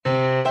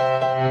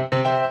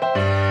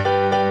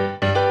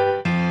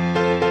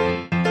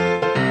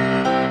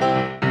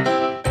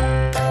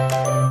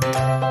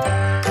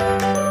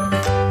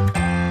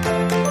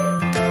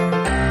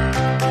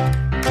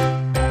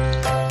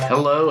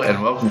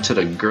welcome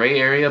to the Gray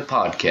Area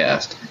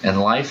Podcast. And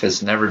life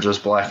is never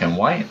just black and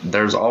white,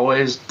 there's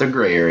always the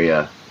gray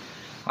area.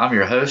 I'm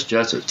your host,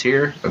 Joseph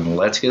Tier, and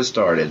let's get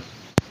started.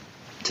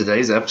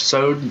 Today's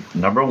episode,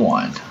 number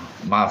 1,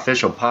 my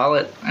official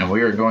pilot, and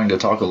we are going to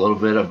talk a little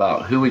bit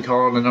about who we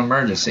call in an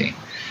emergency,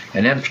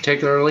 and in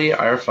particularly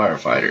our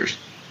firefighters.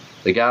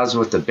 The guys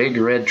with the big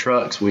red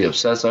trucks we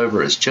obsess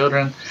over as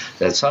children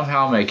that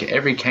somehow make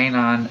every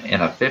canine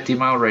in a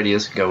 50-mile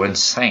radius go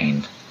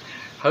insane.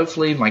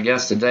 Hopefully, my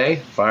guest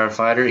today,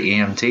 firefighter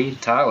EMT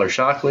Tyler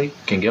Shockley,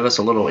 can give us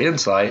a little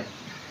insight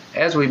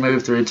as we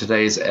move through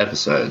today's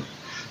episode.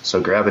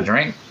 So grab a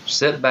drink,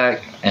 sit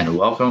back, and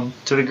welcome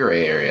to the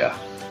Gray Area.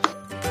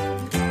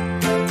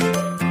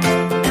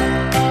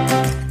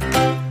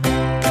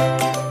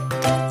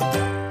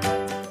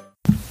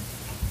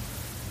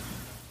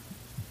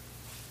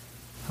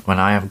 When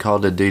I am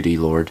called to duty,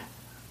 Lord,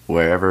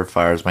 wherever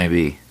fires may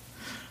be,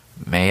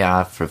 may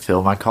I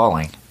fulfill my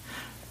calling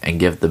and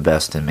give the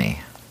best in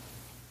me.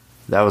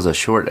 That was a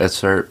short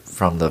excerpt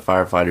from the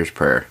firefighter's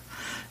prayer,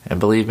 and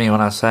believe me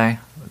when I say,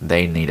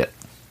 they need it.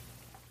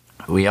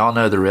 We all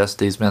know the risk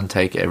these men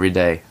take every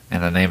day in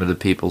the name of the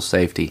people's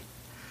safety.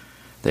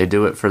 They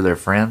do it for their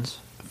friends,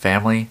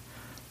 family,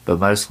 but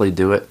mostly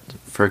do it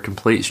for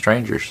complete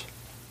strangers.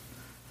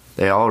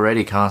 They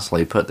already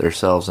constantly put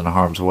themselves in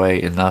harm's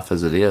way enough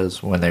as it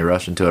is when they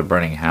rush into a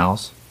burning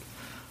house,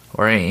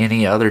 or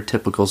any other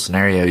typical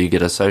scenario you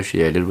get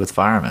associated with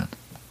firemen.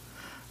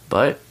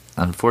 But,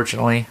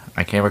 unfortunately,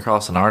 I came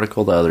across an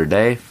article the other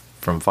day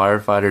from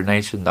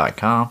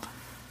FirefighterNation.com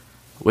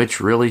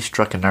which really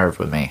struck a nerve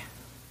with me.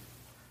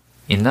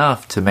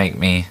 Enough to make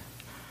me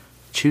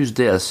choose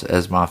this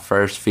as my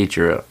first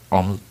feature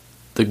on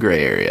the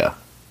Gray Area.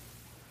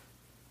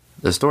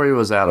 The story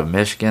was out of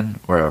Michigan,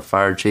 where a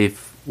fire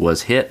chief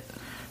was hit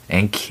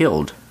and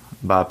killed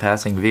by a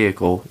passing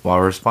vehicle while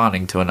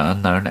responding to an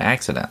unknown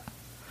accident.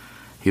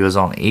 He was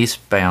on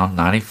eastbound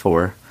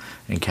 94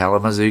 in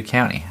Kalamazoo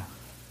County.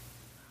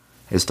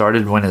 It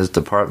started when his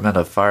Department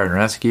of Fire and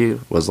Rescue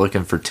was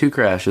looking for 2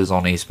 crashes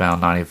on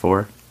eastbound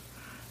 94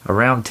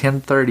 around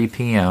 10:30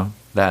 p.m.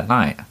 that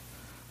night,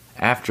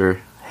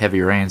 after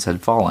heavy rains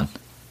had fallen.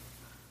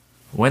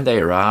 When they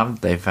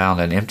arrived, they found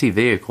an empty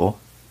vehicle.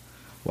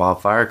 While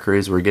fire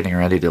crews were getting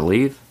ready to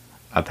leave,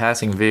 a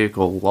passing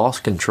vehicle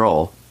lost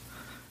control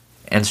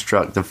and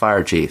struck the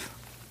fire chief,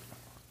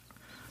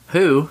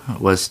 who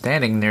was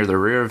standing near the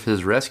rear of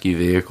his rescue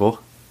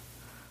vehicle.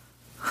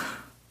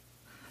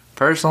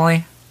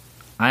 Personally,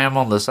 I am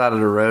on the side of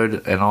the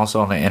road and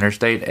also on the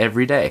interstate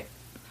every day,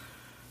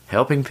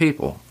 helping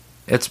people.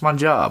 It's my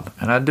job,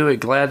 and I do it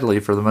gladly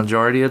for the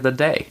majority of the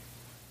day.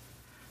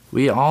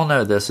 We all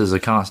know this is a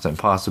constant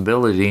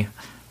possibility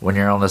when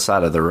you're on the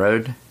side of the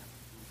road,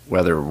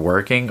 whether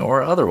working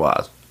or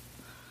otherwise.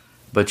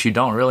 But you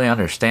don't really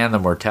understand the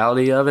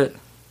mortality of it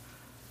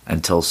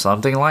until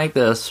something like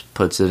this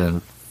puts it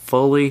in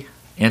fully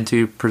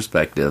into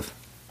perspective.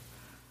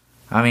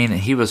 I mean,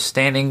 he was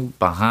standing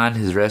behind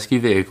his rescue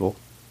vehicle.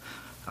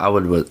 I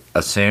would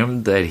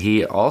assume that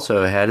he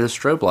also had his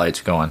strobe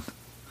lights going.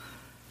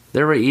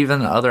 There were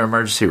even other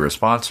emergency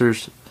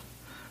responders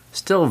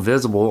still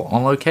visible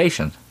on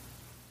location.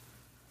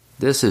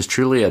 This is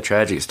truly a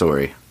tragic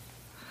story.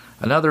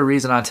 Another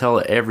reason I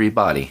tell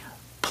everybody,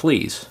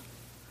 please,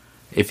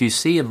 if you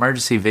see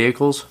emergency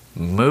vehicles,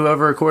 move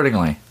over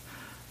accordingly.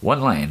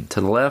 1 lane,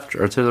 to the left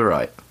or to the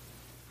right.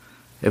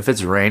 If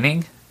it's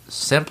raining,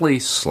 simply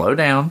slow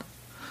down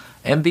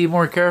and be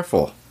more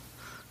careful.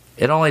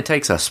 It only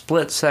takes a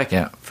split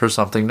second for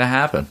something to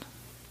happen.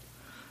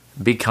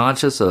 Be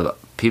conscious of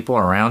people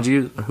around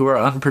you who are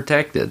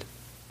unprotected.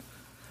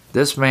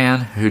 This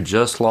man who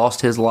just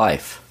lost his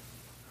life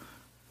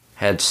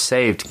had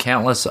saved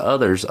countless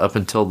others up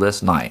until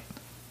this night.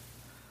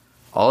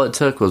 All it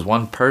took was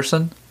one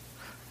person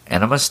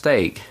and a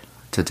mistake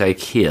to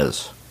take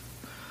his.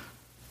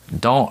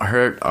 Don't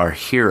hurt our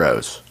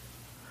heroes.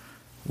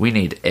 We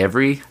need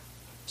every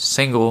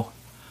single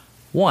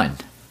one.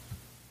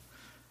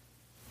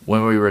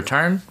 When we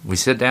return, we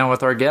sit down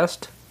with our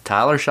guest,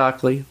 Tyler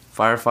Shockley,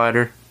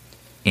 firefighter,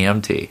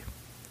 EMT.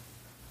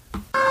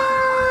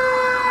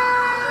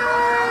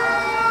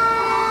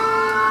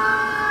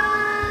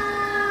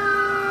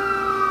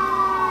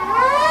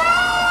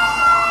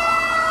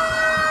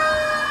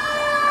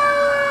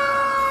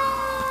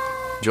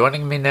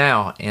 Joining me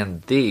now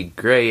in the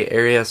Gray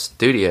Area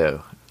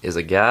studio is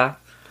a guy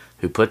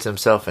who puts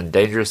himself in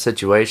dangerous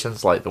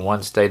situations like the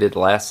one stated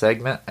last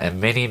segment and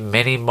many,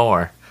 many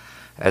more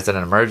as an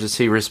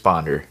emergency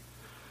responder.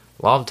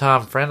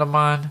 Longtime friend of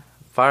mine,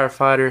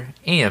 firefighter,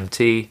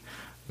 EMT,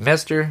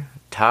 Mr.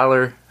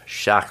 Tyler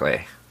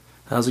Shockley.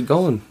 How's it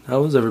going?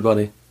 How is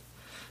everybody?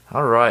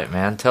 All right,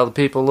 man. Tell the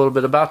people a little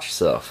bit about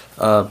yourself.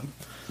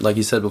 Like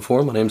you said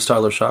before, my name's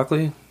Tyler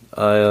Shockley.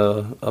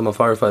 I'm a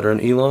firefighter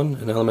in Elon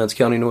in Alamance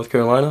County, North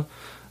Carolina.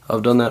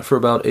 I've done that for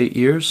about 8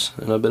 years,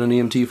 and I've been an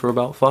EMT for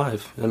about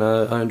 5, and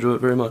I enjoy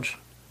it very much.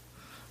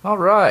 All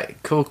right.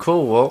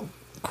 Cool. Well,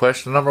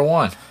 question number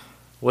 1.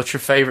 What's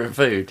your favorite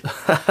food?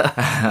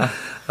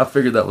 I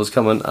figured that was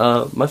coming.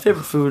 My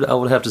favorite food, I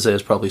would have to say,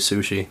 is probably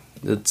sushi.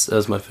 It's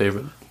as my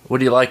favorite. What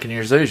do you like in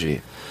your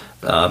sushi?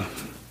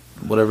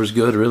 Whatever's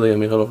good, really. I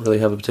mean, I don't really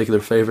have a particular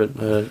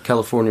favorite.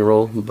 California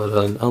roll,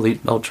 but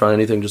I'll try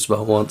anything just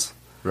about once.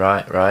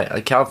 Right.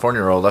 A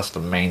California roll, that's the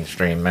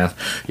mainstream, man.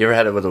 You ever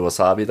had it with the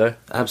wasabi, though?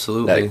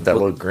 Absolutely. That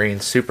little green,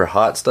 super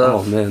hot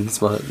stuff? Oh, man,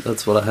 that's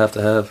what I have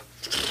to have.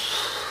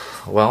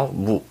 Well,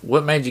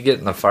 what made you get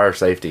into fire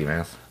safety,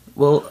 man?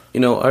 Well,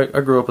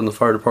 I grew up in the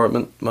fire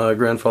department. My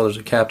grandfather's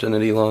a captain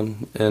at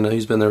Elon, and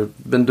he's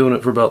been doing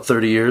it for about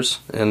 30 years.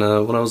 And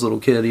when I was a little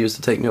kid, he used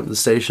to take me up to the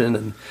station,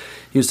 and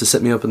he used to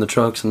sit me up in the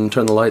trucks and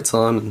turn the lights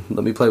on and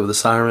let me play with the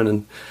siren.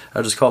 And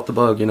I just caught the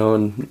bug,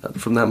 and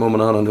from that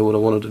moment on, I knew what I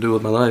wanted to do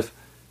with my life.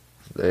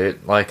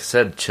 Like I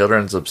said,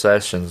 children's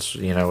obsessions,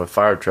 with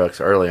fire trucks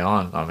early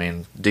on. I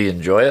mean, do you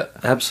enjoy it?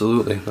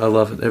 Absolutely. I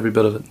love it, every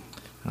bit of it.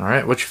 All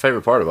right. What's your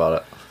favorite part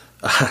about it?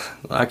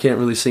 I can't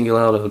really single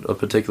out a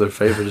particular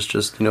favorite. It's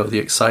just, the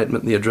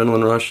excitement, the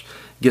adrenaline rush.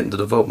 Getting to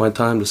devote my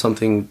time to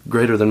something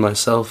greater than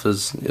myself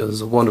is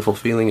a wonderful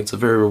feeling. It's a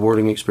very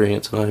rewarding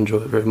experience, and I enjoy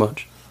it very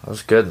much.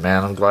 That's good,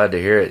 man. I'm glad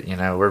to hear it.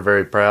 We're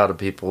very proud of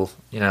people,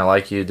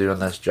 like you doing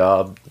this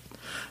job,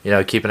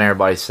 keeping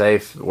everybody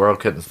safe. The world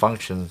couldn't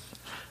function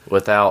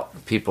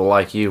without people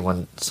like you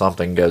when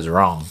something goes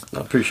wrong.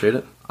 I appreciate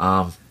it.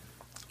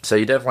 So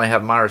you definitely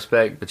have my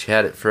respect, but you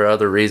had it for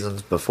other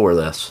reasons before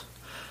this.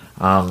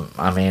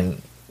 I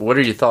mean, what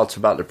are your thoughts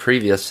about the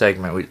previous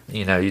segment?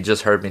 You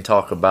just heard me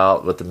talk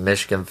about with the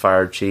Michigan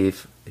fire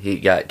chief. He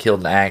got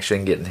killed in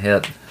action, getting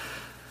hit.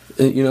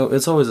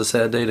 It's always a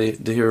sad day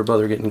to hear a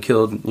brother getting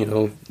killed,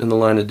 in the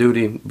line of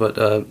duty. But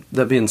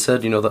that being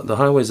said, the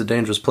highway's a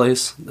dangerous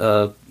place.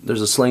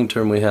 There's a slang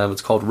term we have.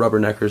 It's called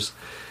rubberneckers.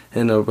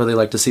 And where they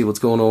like to see what's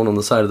going on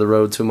the side of the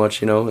road too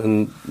much,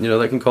 and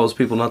that can cause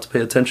people not to pay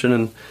attention.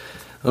 And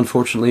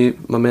unfortunately,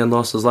 my man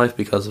lost his life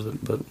because of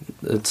it. But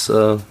it's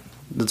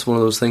one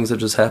of those things that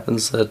just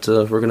happens that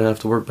we're going to have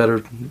to work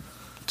better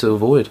to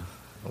avoid.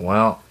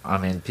 Well, I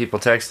mean, people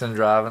texting,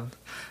 driving.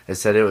 They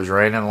said it was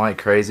raining like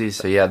crazy,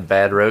 so you had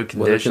bad road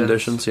conditions. Weather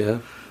conditions,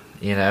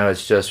 yeah.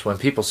 It's just when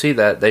people see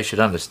that, they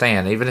should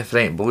understand. Even if it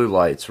ain't blue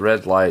lights,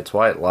 red lights,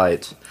 white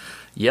lights,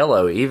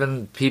 yellow,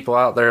 even people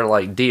out there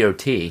like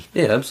DOT. Yeah,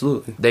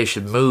 absolutely. They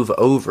should move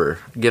over,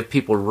 give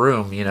people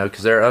room,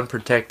 because they're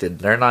unprotected.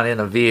 They're not in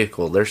a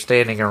vehicle. They're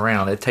standing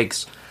around. It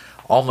takes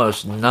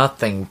almost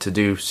nothing to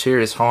do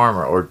serious harm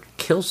or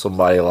kill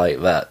somebody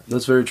like that.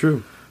 That's very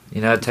true.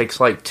 It takes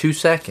like 2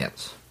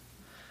 seconds.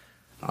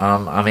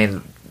 I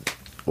mean,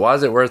 why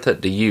is it worth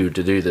it to you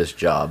to do this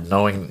job,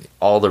 knowing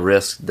all the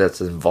risk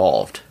that's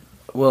involved?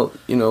 Well,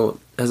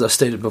 as I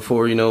stated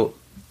before,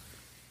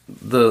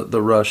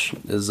 the rush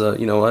is, I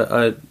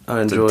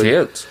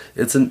enjoy.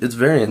 It's intense. It's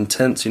very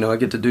intense. I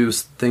get to do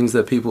things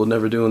that people would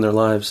never do in their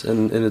lives,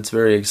 and it's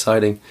very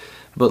exciting.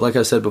 But like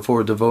I said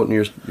before, devoting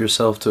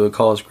yourself to a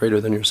cause greater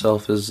than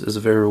yourself is a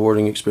very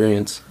rewarding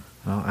experience.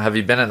 Well, have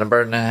you been in a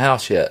burning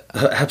house yet?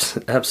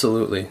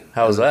 Absolutely.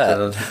 How's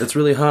that? It's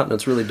really hot and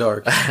it's really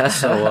dark.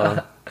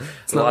 So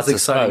it's not as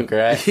exciting, smoke,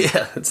 right?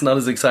 Yeah, it's not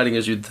as exciting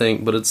as you'd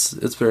think, but it's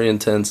very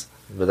intense.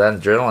 But that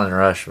adrenaline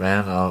rush,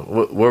 man.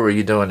 What were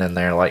you doing in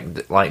there?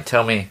 Like,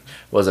 tell me,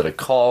 was it a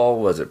call?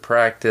 Was it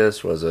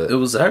practice? Was it? It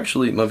was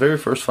actually my very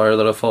first fire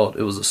that I fought.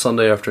 It was a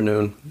Sunday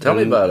afternoon. Tell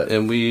me about it.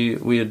 And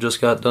we had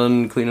just got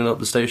done cleaning up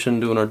the station,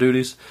 doing our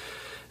duties.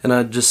 And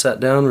I just sat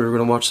down. We were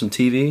going to watch some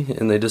TV,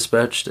 and they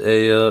dispatched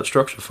a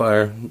structure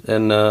fire.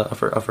 And I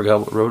forgot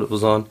what road it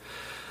was on.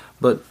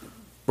 But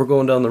we're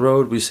going down the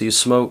road. We see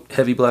smoke,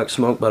 heavy black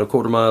smoke, about a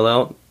quarter mile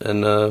out.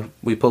 And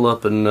we pull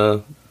up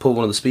and pull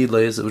one of the speed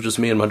lays. It was just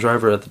me and my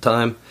driver at the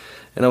time.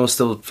 And I was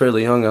still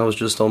fairly young. I was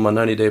just on my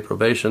 90-day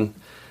probation.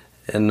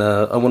 And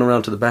I went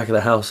around to the back of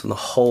the house, and the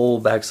whole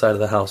back side of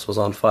the house was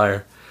on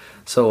fire.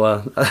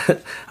 So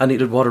I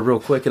needed water real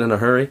quick and in a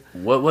hurry.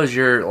 What was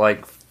your,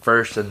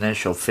 first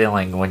initial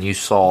feeling when you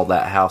saw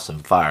that house in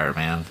fire,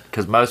 man?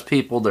 Because most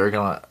people, they're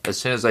gonna, as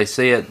soon as they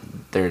see it,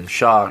 they're in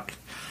shock.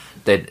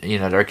 They're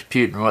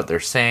computing what they're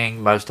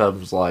seeing. Most of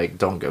them's like,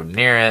 don't go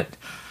near it.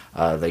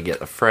 They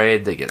get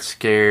afraid. They get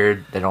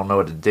scared. They don't know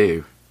what to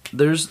do.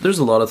 There's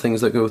a lot of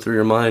things that go through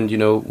your mind.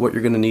 What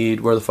you're going to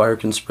need, where the fire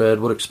can spread,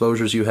 what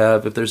exposures you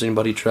have, if there's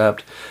anybody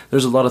trapped.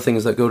 There's a lot of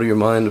things that go to your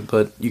mind,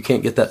 but you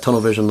can't get that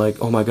tunnel vision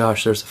like, oh my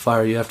gosh, there's a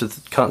fire. You have to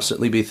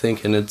constantly be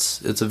thinking.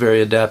 It's a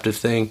very adaptive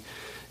thing.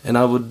 And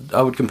I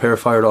would compare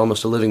fire to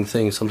almost a living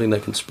thing, something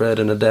that can spread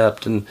and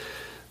adapt, and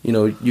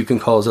you can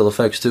cause ill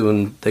effects too,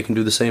 and they can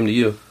do the same to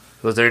you.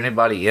 Was there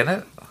anybody in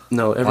it?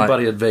 No,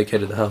 everybody had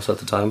vacated the house at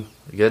the time.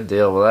 Good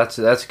deal. Well,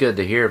 that's good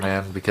to hear,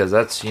 man, because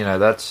that's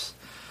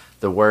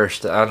the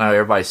worst. I know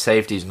everybody's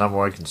safety is number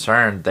one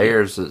concern.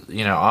 Theirs,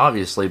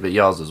 obviously, but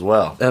y'all's as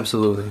well.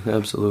 Absolutely.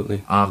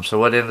 So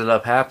what ended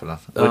up happening?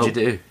 What'd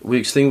you do? We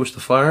extinguished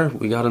the fire.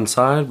 We got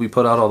inside. We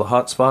put out all the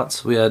hot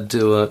spots. We had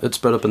to. It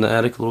spread up in the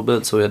attic a little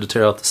bit, so we had to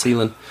tear out the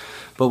ceiling.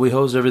 But we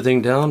hosed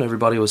everything down.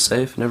 Everybody was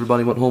safe, and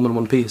everybody went home in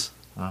one piece.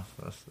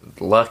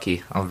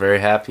 Lucky. I'm very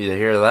happy to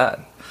hear that.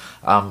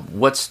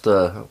 What's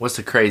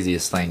the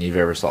craziest thing you've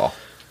ever saw?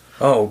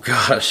 Oh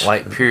gosh.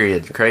 Like,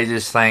 period.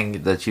 Craziest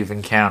thing that you've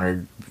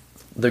encountered,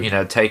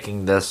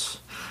 taking this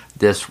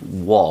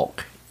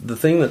walk. The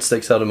thing that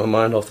sticks out in my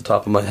mind off the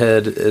top of my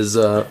head is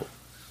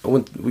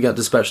we got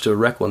dispatched to a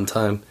wreck one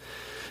time.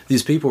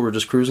 These people were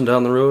just cruising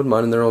down the road,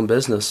 minding their own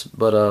business.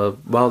 But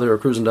while they were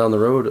cruising down the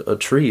road, a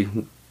tree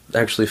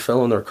actually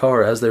fell in their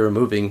car as they were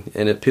moving,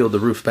 and it peeled the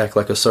roof back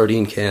like a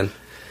sardine can.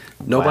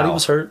 Nobody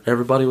was hurt.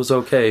 Everybody was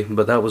okay.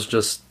 But that was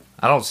just...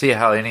 I don't see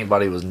how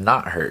anybody was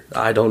not hurt.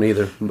 I don't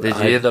either. Did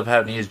you end up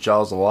having to use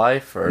Jaws of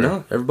Life? Or?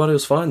 No, everybody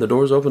was fine. The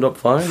doors opened up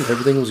fine.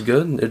 Everything was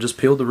good. It just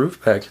peeled the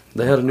roof back.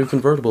 They had a new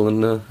convertible,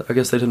 and I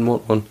guess they didn't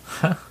want one.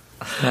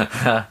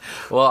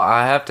 Well,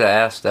 I have to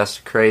ask, that's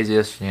the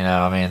craziest,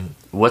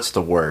 what's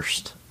the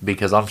worst?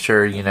 Because I'm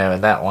sure, in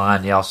that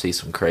line, y'all see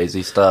some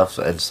crazy stuff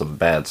and some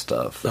bad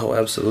stuff. Oh,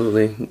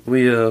 absolutely.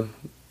 We,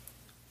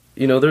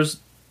 there's,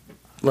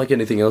 like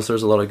anything else,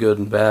 there's a lot of good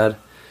and bad.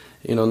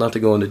 Not to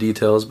go into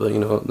details, but,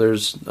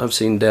 I've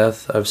seen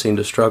death, I've seen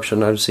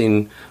destruction, I've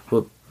seen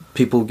what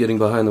people getting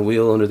behind the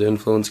wheel under the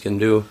influence can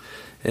do.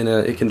 And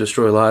it can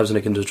destroy lives, and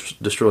it can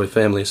destroy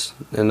families.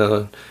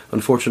 And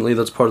unfortunately,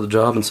 that's part of the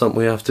job, and something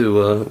we have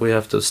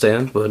to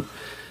stand. But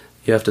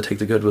you have to take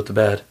the good with the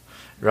bad.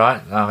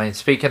 Right.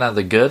 Speaking of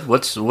the good,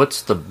 what's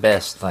the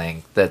best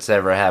thing that's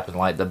ever happened?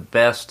 Like the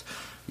best,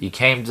 you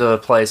came to a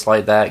place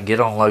like that, get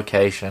on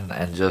location,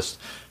 and just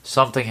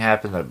something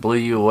happened that blew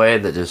you away,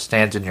 that just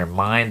stands in your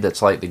mind.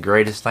 That's like the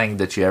greatest thing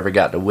that you ever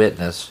got to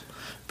witness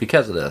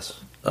because of this.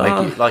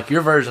 Like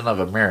your version of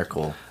a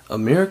miracle. A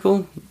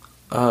miracle.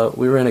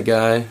 We ran a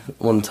guy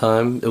one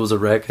time. It was a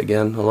wreck.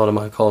 Again, a lot of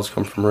my calls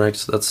come from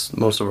wrecks. That's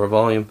most of our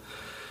volume.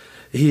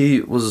 He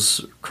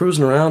was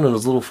cruising around in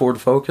his little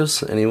Ford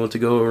Focus, and he went to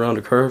go around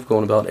a curve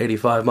going about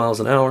 85 miles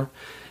an hour.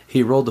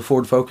 He rolled the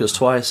Ford Focus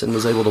twice and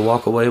was able to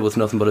walk away with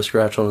nothing but a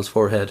scratch on his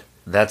forehead.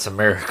 That's a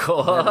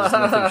miracle. That is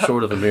nothing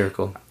short of a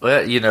miracle.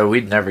 Well,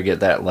 we'd never get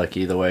that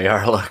lucky the way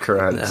our luck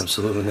runs.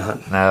 Absolutely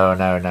not.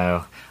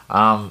 No.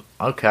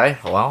 Okay,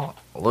 well,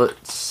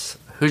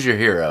 who's your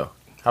hero?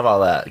 How about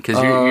that?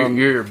 Because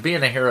you're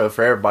being a hero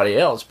for everybody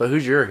else, but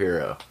who's your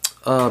hero?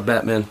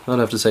 Batman. I'd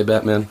have to say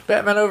Batman.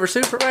 Batman over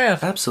Superman?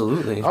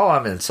 Absolutely. Oh,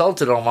 I'm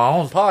insulted on my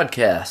own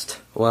podcast.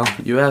 Well,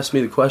 you asked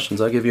me the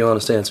questions. I give you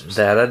honest answers.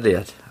 That I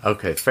did.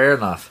 Okay, fair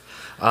enough.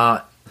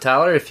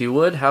 Tyler, if you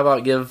would, how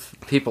about give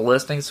people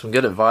listening some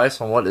good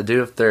advice on what to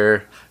do if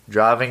they're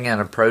driving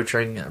and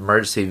approaching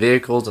emergency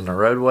vehicles in the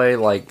roadway,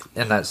 like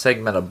in that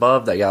segment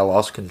above that guy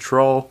lost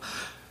control.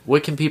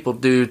 What can people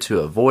do to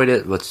avoid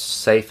it? What's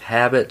safe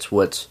habits?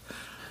 What's,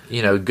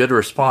 good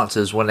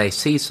responses when they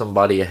see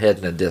somebody ahead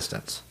in the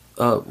distance?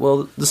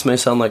 Well, this may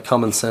sound like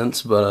common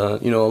sense, but, a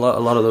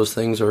lot of those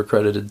things are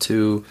accredited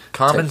to...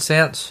 Common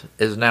sense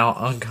is now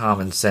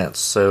uncommon sense.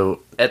 So,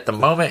 at the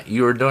moment,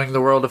 you are doing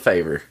the world a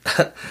favor.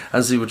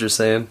 I see what you're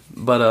saying.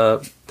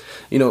 But,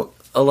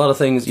 a lot of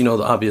things, the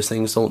obvious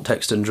things, don't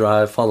text and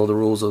drive, follow the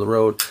rules of the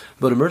road.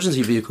 But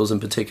emergency vehicles in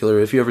particular,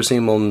 if you ever see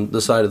them on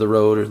the side of the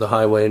road or the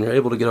highway and you're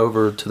able to get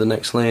over to the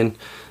next lane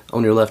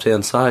on your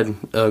left-hand side,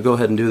 go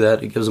ahead and do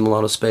that. It gives them a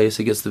lot of space.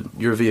 It gets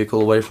your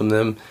vehicle away from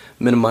them,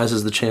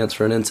 minimizes the chance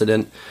for an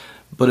incident.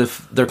 But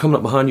if they're coming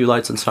up behind you,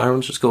 lights and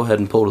sirens, just go ahead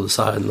and pull to the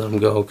side and let them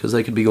go, because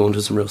they could be going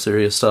to some real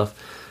serious stuff.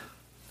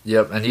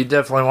 Yep, and you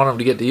definitely want them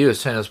to get to you as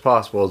soon as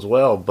possible as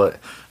well. But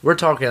we're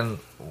talking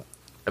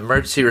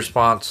emergency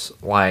response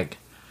like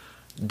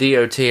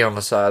DOT on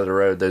the side of the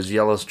road, those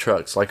yellow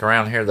trucks. Like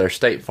around here, they're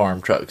State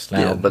Farm trucks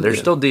now, but they're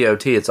still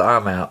DOT. It's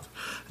I'm out.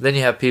 Then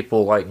you have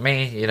people like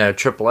me,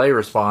 AAA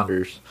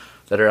responders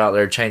that are out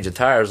there changing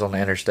tires on the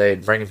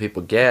interstate, bringing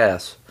people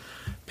gas.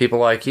 People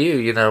like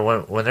you,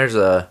 when there's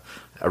a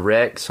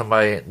wreck,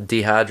 somebody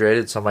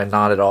dehydrated, somebody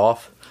nodded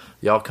off,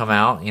 y'all come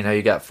out,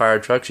 you got fire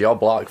trucks, y'all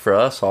block for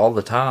us all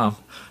the time.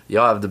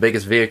 Y'all have the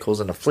biggest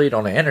vehicles in the fleet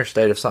on the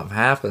interstate if something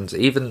happens,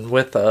 even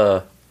with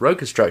road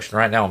construction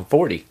right now on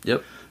 40.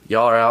 Yep.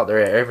 Y'all are out there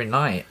every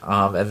night.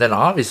 And then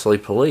obviously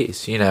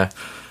police,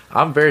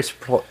 I'm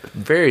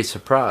very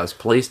surprised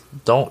police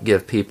don't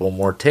give people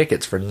more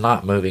tickets for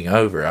not moving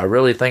over. I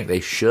really think they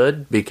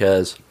should,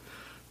 because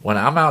when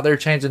I'm out there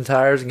changing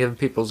tires and giving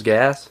people's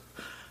gas,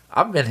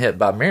 I've been hit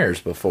by mirrors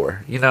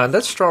before. And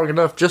that's strong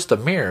enough, just a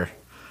mirror,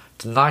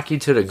 to knock you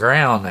to the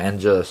ground, and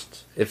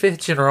just, if it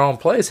hits you in the wrong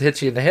place, it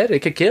hits you in the head, it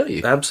could kill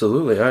you.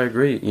 Absolutely, I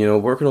agree.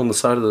 Working on the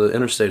side of the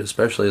interstate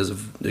especially is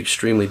an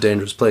extremely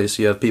dangerous place.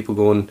 You have people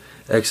going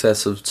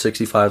excess of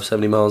 65,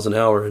 70 miles an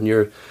hour, and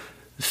you're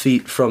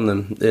feet from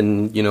them,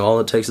 and all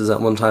it takes is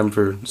that one time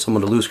for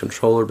someone to lose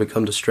control or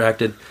become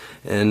distracted,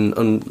 and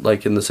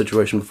unlike in the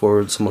situation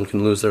before, someone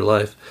can lose their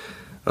life.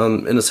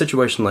 In a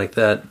situation like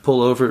that,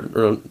 pull over,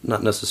 or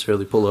not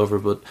necessarily pull over,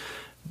 but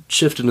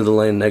shift into the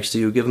lane next to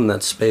you, give them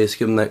that space,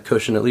 give them that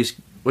cushion, at least.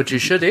 Which you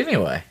should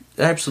anyway.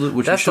 Absolutely,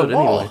 which That's you should the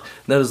law. anyway.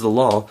 That is the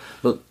law.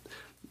 But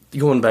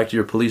going back to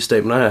your police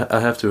statement, I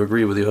have to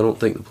agree with you. I don't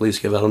think the police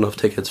give out enough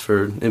tickets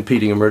for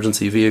impeding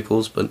emergency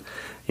vehicles, but,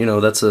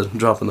 that's a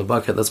drop in the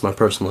bucket. That's my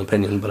personal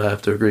opinion, but I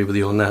have to agree with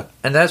you on that.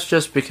 And that's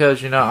just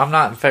because, I'm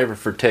not in favor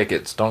for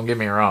tickets. Don't get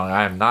me wrong.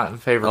 I am not in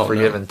favor for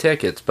giving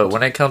tickets. But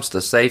when it comes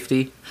to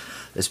safety,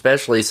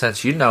 especially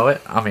since I'm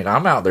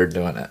out there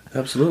doing it.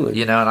 Absolutely.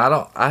 And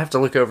I have to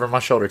look over my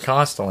shoulder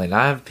constantly, and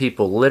I have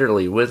people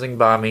literally whizzing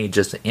by me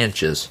just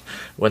inches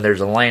when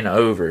there's a lane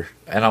over,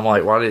 and I'm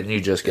like, why didn't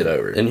you just get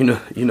over it? And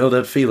you know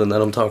that feeling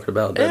that I'm talking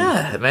about.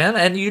 Yeah, man,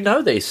 and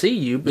they see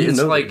you, but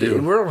it's like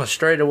we're on a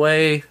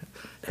straightaway.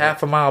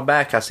 Half a mile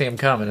back, I see them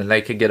coming, and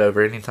they could get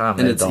over any time.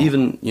 And it's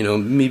even,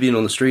 me being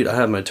on the street, I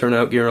have my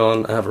turnout gear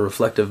on, I have a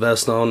reflective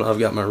vest on, I've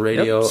got my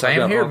radio. Yep,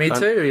 same here, me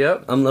too,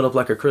 yep. I'm lit up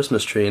like a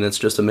Christmas tree, and it's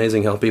just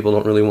amazing how people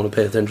don't really want to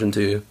pay attention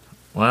to you.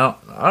 Well,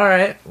 all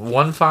right,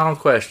 one final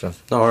question.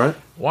 All right.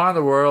 Why in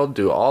the world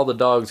do all the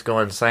dogs go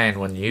insane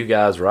when you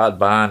guys ride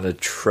by in a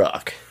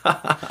truck?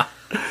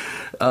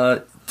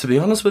 To be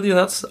honest with you,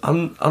 I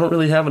don't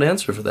really have an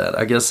answer for that.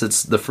 I guess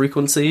it's the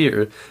frequency,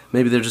 or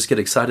maybe they just get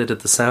excited at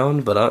the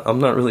sound, but I'm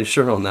not really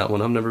sure on that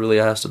one. I've never really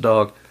asked a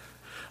dog.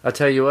 I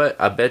tell you what,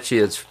 I bet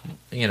you it's,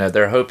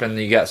 they're hoping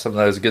you got some of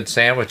those good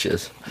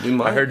sandwiches. We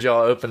might. I heard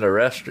y'all opened a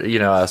restaurant,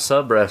 a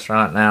sub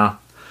restaurant now,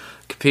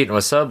 competing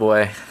with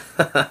Subway.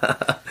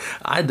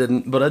 I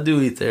didn't, but I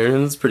do eat there,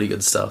 and it's pretty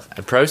good stuff.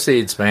 And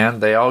proceeds, man,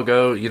 they all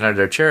go,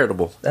 they're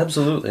charitable.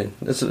 Absolutely.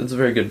 It's a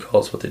very good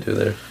cause what they do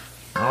there.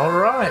 All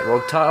right.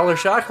 Well, Tyler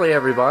Shockley,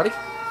 everybody.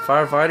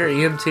 Firefighter,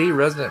 EMT,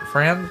 resident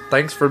friend.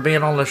 Thanks for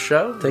being on the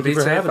show. Thank you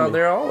for having me. Be safe out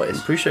there always.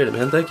 Appreciate it,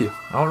 man. Thank you.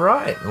 All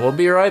right. We'll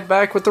be right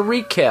back with the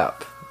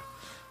recap.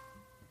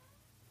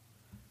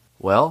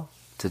 Well,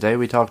 today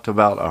we talked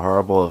about a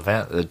horrible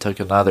event that took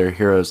another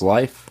hero's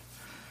life.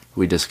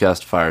 We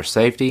discussed fire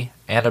safety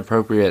and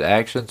appropriate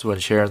actions when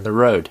sharing the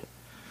road.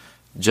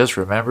 Just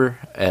remember,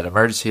 at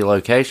emergency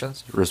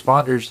locations,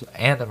 responders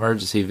and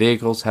emergency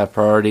vehicles have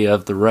priority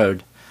of the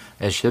road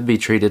and should be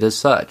treated as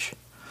such.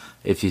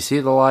 If you see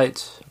the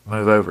lights,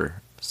 move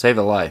over. Save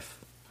a life.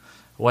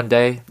 One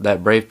day,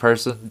 that brave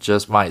person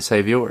just might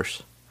save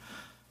yours.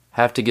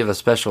 Have to give a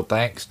special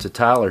thanks to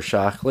Tyler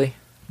Shockley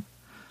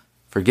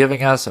for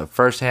giving us a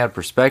first-hand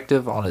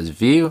perspective on his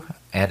view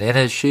and in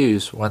his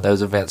shoes when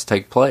those events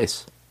take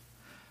place.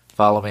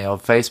 Follow me on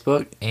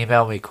Facebook,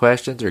 email me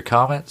questions or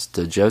comments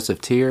to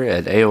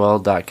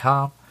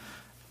josephtier@aol.com.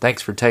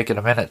 Thanks for taking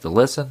a minute to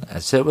listen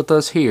and sit with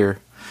us here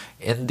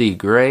in the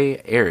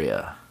gray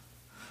area.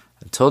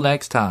 Until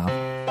next time,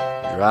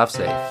 drive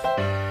safe.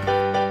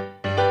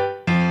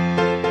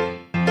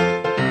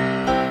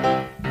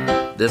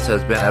 This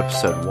has been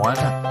episode 1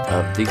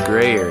 of The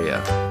Gray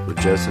Area with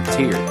Joseph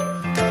Tier,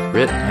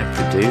 written and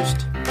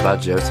produced by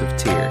Joseph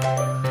Tier.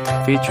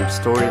 Featured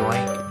story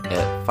link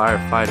at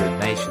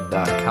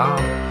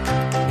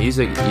firefighternation.com.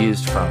 Music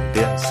used from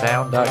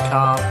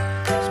bensound.com.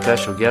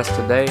 Special guest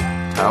today,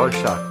 Tyler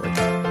Shockley.